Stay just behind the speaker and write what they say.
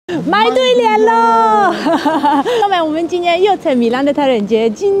买对脸了！老板，我们今年又在米兰的泰人节，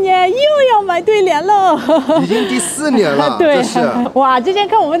今年又要买对脸了。已经第4年了，对，是哇，之前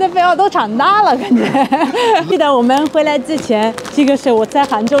看我们的背后都长大了，感觉。记得我们回来之前，这个是我在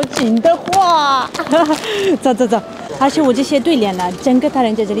杭州进的货。走走走，而且我这些对联呢，整个泰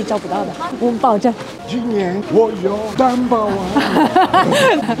人节这里找不到的，我保证。今年我有担保啊！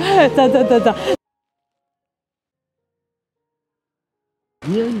走走走走。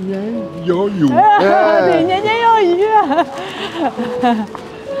年年有余，对，年年有余。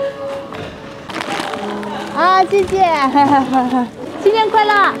啊，谢谢，新年快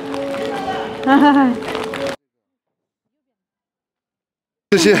乐！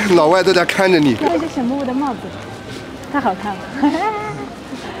这些老外都在看着你。这是什么？我的帽子，太好看了。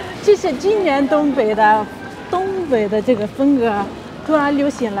这是今年东北的这个风格突然流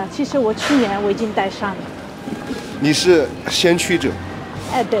行了。其实我去年我已经戴上了。你是先驱者。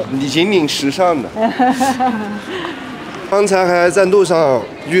哎，对，你引领时尚的。刚才还在路上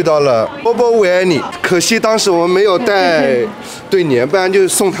遇到了波波，我爱你，可惜当时我们没有带对联，不然就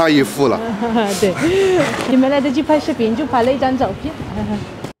送他一副了。对，你们来得及拍视频，就拍了一张照片。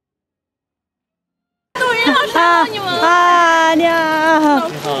动人好看哦，你们啊，你好，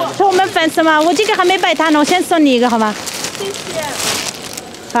是我们粉丝吗？我这个还没摆摊呢，我先送你一个好吗？谢谢。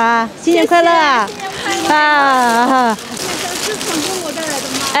好，新年快乐！新年快乐！啊，是从中国带来的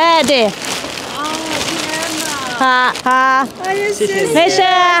吗？哎，对。哦，天哪！好好，哎呀，谢谢。没事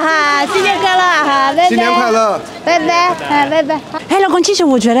哈，新年快乐哈，拜拜。新年快乐，拜拜，哎，拜拜。哎，老公，其实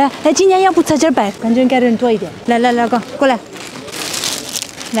我觉得，哎，今年要不在这儿摆，感觉应该人多一点。来来，老公，过来。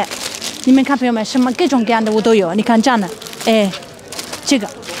来，你们看，朋友们，什么各种各样的我都有。你看这样的，哎，这个，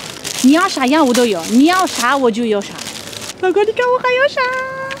你要啥样我都有，你要啥我就有啥。老公，你看我还有啥？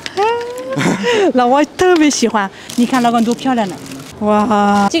老王特别喜欢，你看老公多漂亮呢！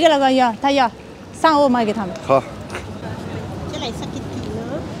哇，这个老公要，他要，3欧买给他们。好。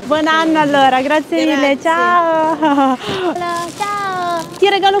Buon anno allora, grazie mille, ciao! Ciao! Ti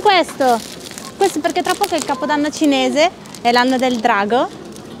regalo questo. Questo perché tra poco è il capodanno cinese, è l'anno del drago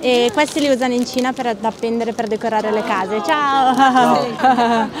e questi li usano in Cina per appendere per decorare le case. Ciao!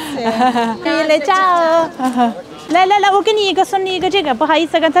 Mille, ciao! 来来来，我给你一个，送你一个这个，不好意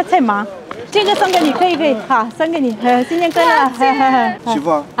思，刚才太忙。这个送给你，可以可以，好，送给你，新年快乐！媳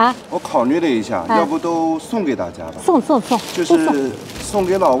妇啊，我考虑了一下，要不都送给大家吧？送，就是送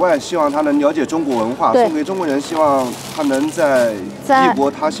给老外，希望他能了解中国文化；送给中国人，希望他能在异国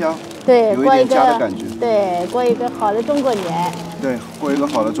他乡对有一点家的感觉。对，过一个好的中国年。对，过一个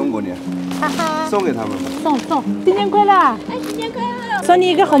好的中国年。哈哈，送给他们吧。送，新年快乐！哎，新年快乐！送你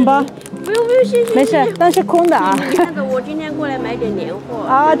一个红包。不用，谢谢。没事，但是空的啊。那个，我今天过来买点年货。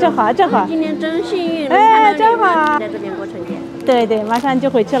啊，正好。今天真幸运，哎，正好。在这边过春节。对，马上就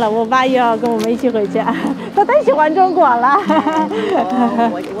回去了。我爸又要跟我们一起回去，他太喜欢中国了。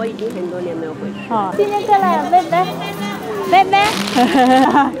我已经很多年没有回去。好，新年快乐，拜拜。拜拜。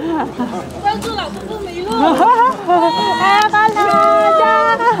我要做老婆做媒了。哎，hello，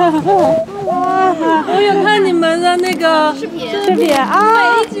我有看你们的那个视频啊，每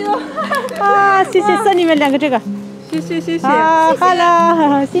一集都啊，谢谢，送你们2个这个。谢谢。啊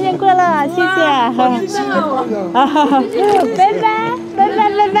 ，hello， 新年快乐，谢谢。拜拜。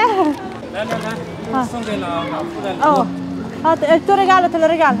来，送给老夫的。哦，好的，te lo regalo。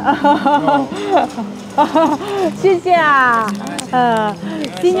谢谢啊，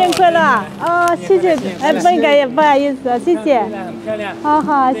新年快乐啊，谢谢，哎，不好意思，谢谢，很漂亮。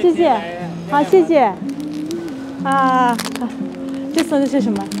好，谢谢，好，谢谢，啊，这送的是什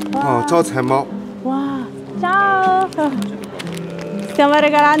么？哦，招财猫。哇 ，ciao！ Stiamo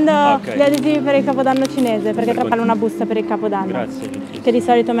regalando gli adesivi per il Capodanno cinese, perché tra l'altro una busta per il Capodanno. Grazie. Che di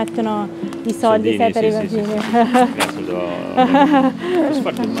solito mettono i soldi, sai, per i bambini. Grazie, posso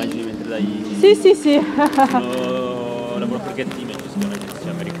farti immagini mentre dai. Sì. Lavoro per Gattino, che è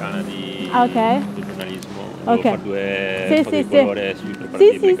un'agenzia americana di giornalismo. Ok. Fare due di colore sui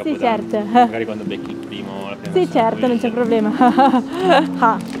preparativi per il Capodanno. Certo. Magari quando becchi il primo, la prima. Sì, certo, non c'è problema.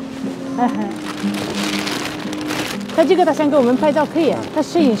 他这个他想给我们拍照可以，他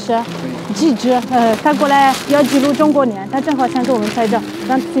摄影师，记者，他过来要记录中国年，他正好想给我们拍照，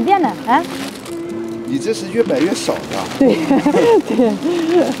让随便的，啊。你这是越摆越少的。对，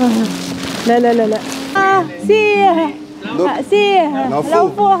来，啊，sì,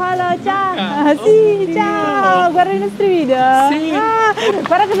 Laupo, hello, ciao, sì, ciao, guarda i nostri video. Sì. Ah,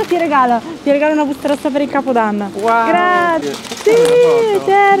 guarda cosa ti regalo una busta rossa per il Capodanno.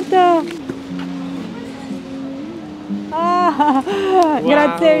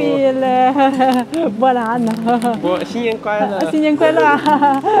 Grazie mille. Buon anno.新年快乐.新年快乐.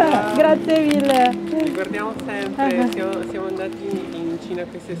 Grazie mille. Ricordiamo sempre, siamo andati in Cina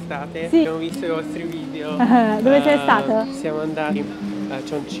quest'estate, sì. Abbiamo visto i vostri video. Dove sei stato? Siamo andati a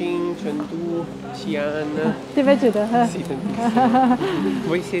Chongqing, Chengdu, Xi'an. Ti è piaciuto? Sì, tantissimo.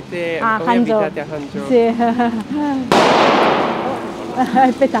 Voi siete, voi Hangzhou. abitate a Hangzhou. Sì.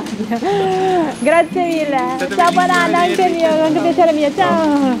 Aspettate. Grazie mille. Ciao, buon anno, anche mio, anche piacere mio.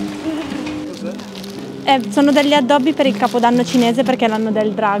 Ciao. Sono degli addobbi per il capodanno cinese perché è l'anno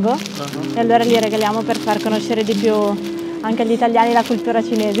del drago e allora li regaliamo per far conoscere di più anche agli italiani la cultura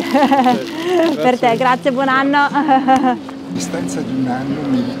cinese. Per te, grazie, buon anno. A distanza di un anno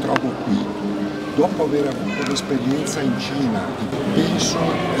mi ritrovo qui, dopo aver avuto l'esperienza in Cina, penso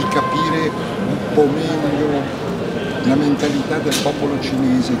di capire un po' meglio la mentalità del popolo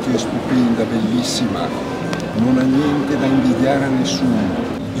cinese che è stupenda, bellissima, non ha niente da invidiare a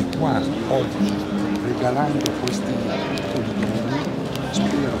nessuno. E qua oggi, regalando questi polidoni,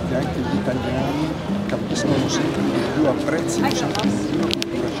 spero che anche gli italiani capiscano sempre di più, apprezzino sempre di più la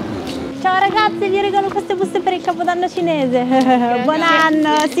cultura cinese. Ciao ragazzi, vi regalo queste buste per il capodanno cinese. Buon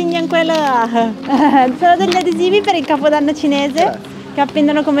anno, Signan quello. Sono degli adesivi per il capodanno cinese che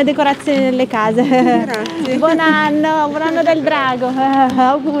appendono come decorazioni nelle case. Grazie. Buon anno del drago.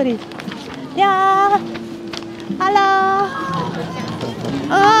 Auguri. Ja. Hallo.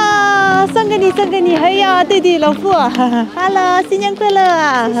 Oh, Songeni. Ja, Didi, 老婆. Hello, 新年快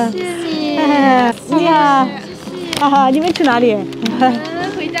乐. 谢谢。啊，你们去哪里？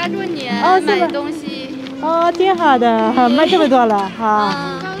回家过年买东西。哦，挺好的，买这么多了哈。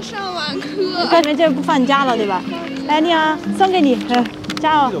刚上完课。快点，这不放假了对吧？哎，你好，送给你。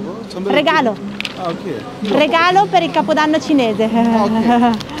Ciao. Regalo. Regalo per il capodanno cinese.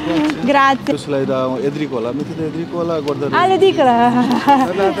 Grazie. Lei da edicola, mettete edicola, guardate. Ah, l'edicola.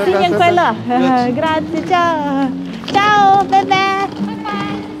 Signan quello. Grazie, ciao. Ciao, bebè.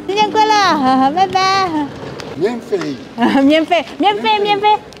 Signan quello, bebè. Mienfei. Mienfei.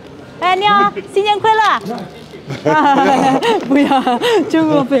 Andiamo, signan quello. 不要，中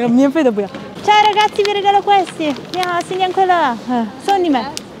国不要，免费的不要。Ciao ragazzi, vi regalo questi. Signan quello. Sono di me.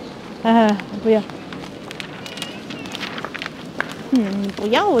 不要。你不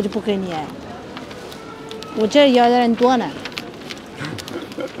要我就不给你。我这要的人多呢。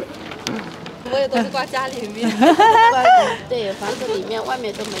我也都是挂家里面。对，房子里面，外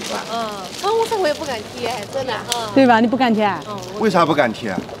面都没挂。我上我也不敢贴，真的。对吧？你不敢贴啊？为啥不敢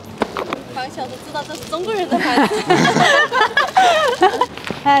贴？房小都知道这是中国人的房子。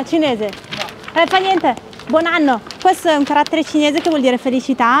Cinese. Fa niente. Buon anno. Questo è un carattere cinese che vuol dire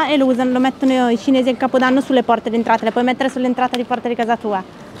felicità e lo mettono i cinesi al capodanno sulle porte d'entrata. Le puoi mettere sull'entrata di porta di casa tua.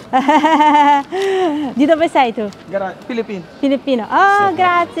 Di dove sei tu? Filippino. Filippino. Oh,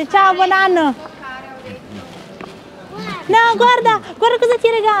 grazie. Ciao, buon anno. No, guarda cosa ti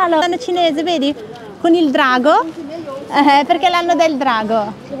regalo. L'anno cinese, vedi? Con il drago. Perché è l'anno del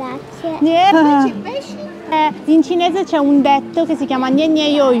drago. Grazie. In cinese c'è un detto che si chiama Nian Nian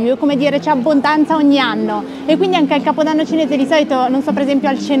Yo Yu, come dire c'è abbondanza ogni anno, e quindi anche al capodanno cinese di solito, non so, per esempio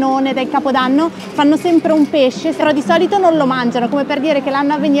al cenone del capodanno fanno sempre un pesce, però di solito non lo mangiano, come per dire che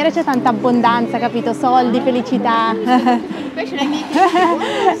l'anno a venire c'è tanta abbondanza, capito? Soldi, felicità.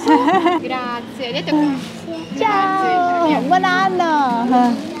 Grazie. Ciao, buon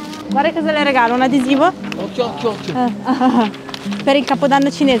anno. Guarda cosa le regalo, un adesivo per il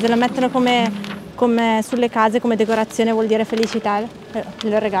capodanno cinese, lo mettono come sulle case come decorazione, vuol dire felicità.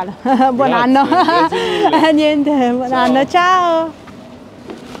 Glielo regalo. Buon anno. Niente, buon anno. Ciao.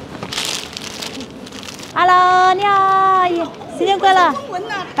 Hello, ni hao. 新年快乐。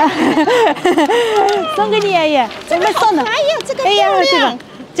送给你爷爷，我们送的。哎呀，这个漂亮。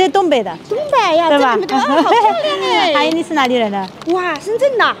这是东北的。东北呀，对吧？这个好漂亮哎。阿姨，你是哪里人的？哇，深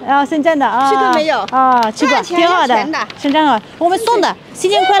圳的。哦，深圳的啊。去过没有？啊，去过，挺好的。深圳好，我们送的，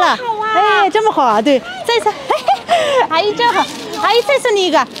新年快乐。哎，这么好啊！对，再送。阿姨真好，阿姨再送你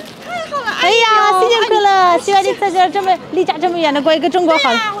一个。太好了！哎呀，新年快乐！希望你在这这么离家这么远的过一个中国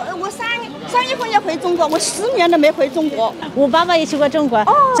好。我3月份要回中国，我10年都没回中国。我爸爸也去过中国。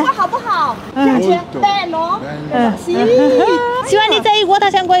哦，好不好？感觉bello。希望你在异国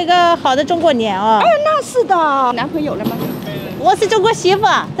他乡过一个好的中国年啊！哎，那是的。男朋友了吗？我是中国媳妇，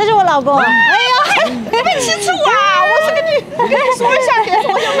这是我老公。哎呀，别吃醋啊！我是个我跟你说一下，给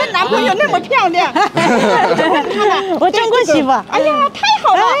我有没有男朋友那么漂亮？我中国媳妇。哎呀，太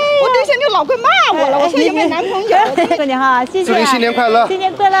好了！我等一下你老公骂我了，我说有没有男朋友？过年好，谢谢。祝你新年快乐！新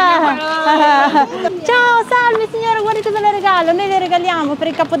年快乐！Ciao, salve signore, guarda cosa le regalo. Noi le regaliamo per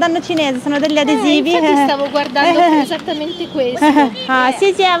il Capodanno cinese, sono degli adesivi. Infatti stavo guardando esattamente questo. 好，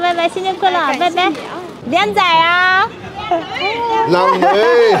谢谢，拜拜，新年快乐，拜拜。靓仔啊！浪妹。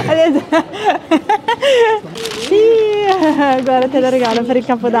Sì, guarda te lo regalo per il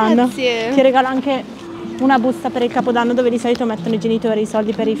Capodanno. Grazie. Ti regalo anche una busta per il Capodanno dove di solito mettono i genitori i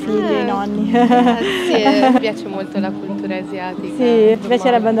soldi per i figli e i nonni. Grazie, mi piace molto la cultura asiatica. Sì, ti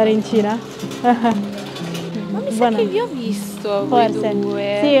piacerebbe andare in Cina? Ma mi sa che vi ho visto voi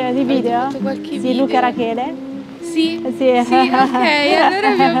due. Sì, di video? Qualche sì, Luca&Rachele? Sì, sì, sì, ok, allora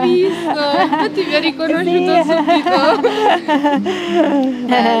vi ho visto. Infatti vi ho riconosciuto subito.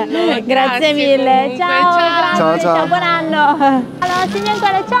 Bello, grazie mille. Ciao, ciao, ciao, buon anno. Hello, 新年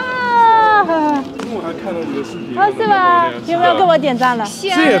快乐 ciao. 我还看到你的视频。哦，是吗？有没有给我点赞了？是，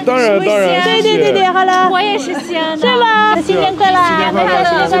当然当然。对对对对，好了。我也是西安的。是吗？新年快乐！新年快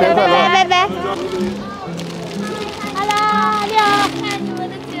乐！新年快乐！拜拜。Hello， 你好。看你们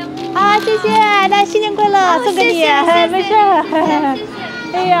的节目。好，谢谢，来新年快乐，送给你，没事。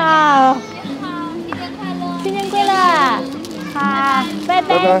哎呀。新年快乐！好，拜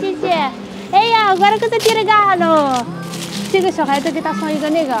拜，谢谢。哎呀，guarda cosa ti regalo。这个小孩子给他送一个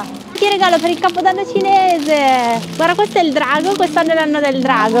那个。Ti regalo per il Capodanno cinese. Guarda, questo è il drago, quest'anno è l'anno del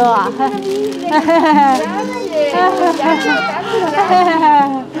drago.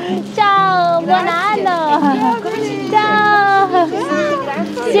 Ciao, buon anno. Ciao.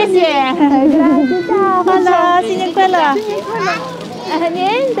 谢谢。Grazie, ciao. Hello, 新年快乐。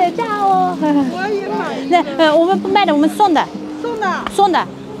Niente, ciao. 我们不卖的，我们送的。送的。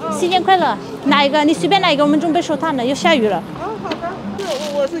新年快乐。哪一个？你随便哪一个，我们准备收摊了，要下雨了。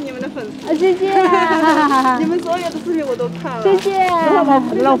我是你们的粉丝，谢谢。你们所有的视频我都看了。谢谢。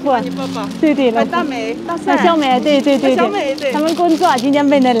老婆，你爸爸，对对，大美、大帅、小美，对对对小美，对。他们工作今天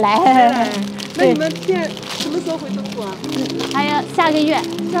没能来。那你们现在什么时候回中国啊？还有下个月。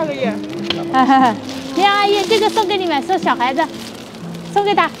下个月。你阿姨，这个送给你们，送小孩子，送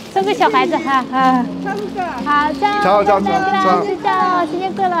给他，送给小孩子哈。好，ciao ciao ciao， 新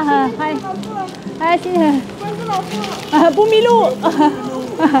年快乐哈，哎，新年。不迷路。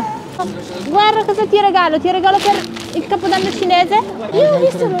Guarda cosa ti regalo per il Capodanno cinese. Io ho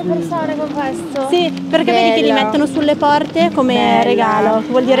visto una persona con questo. Sì, perché vedi che li mettono sulle porte come regalo,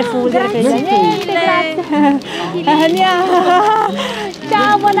 vuol dire fede. Niente, grazie.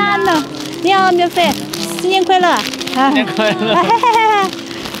 Ciao, buon anno. 你好，免费，新年快乐。新年快乐。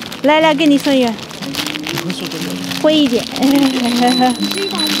来，给你送一个。你会说中文？会一点。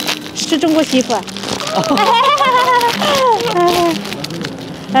是中国媳妇。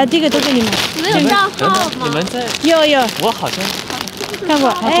这个都给你们。你们有账号吗？你们在？有。我好像看过。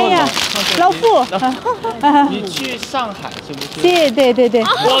哎呀，老傅。你去上海是不是？对。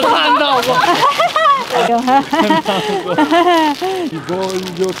我看到过。Ti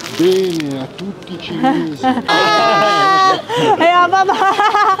voglio bene a tutti i cinesi. 哎呀，爸爸。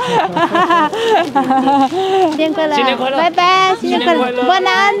新年快乐！新年快乐！拜拜，新年快乐！我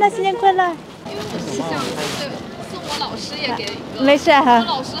男的，新年快乐！是想送我老师也给一个。没事哈。我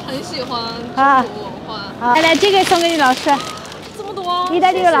老师很喜欢中国文化。来，这个送给你老师。这么多。意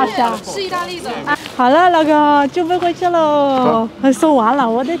大利的老师啊。是意大利的。好了，老公，准备回去喽。送完了，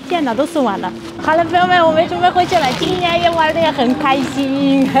我的天哪，都送完了。好了，朋友们，我们准备回去了。今年也玩得也很开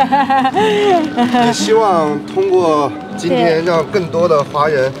心。也希望通过今天让更多的华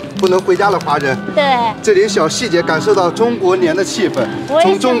人，不能回家的华人，对这点小细节感受到中国年的气氛，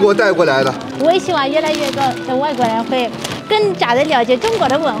从中国带过来的。我也希望越来越多的外国人会更加的了解中国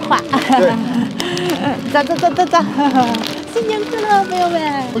的文化。对。走。新年快乐，朋友们！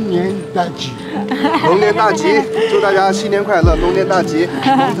龙年大吉！龙年大吉！祝大家新年快乐，龙年大吉，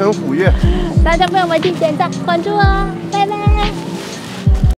龙腾虎跃！大家朋友们，请点赞、关注哦，拜拜。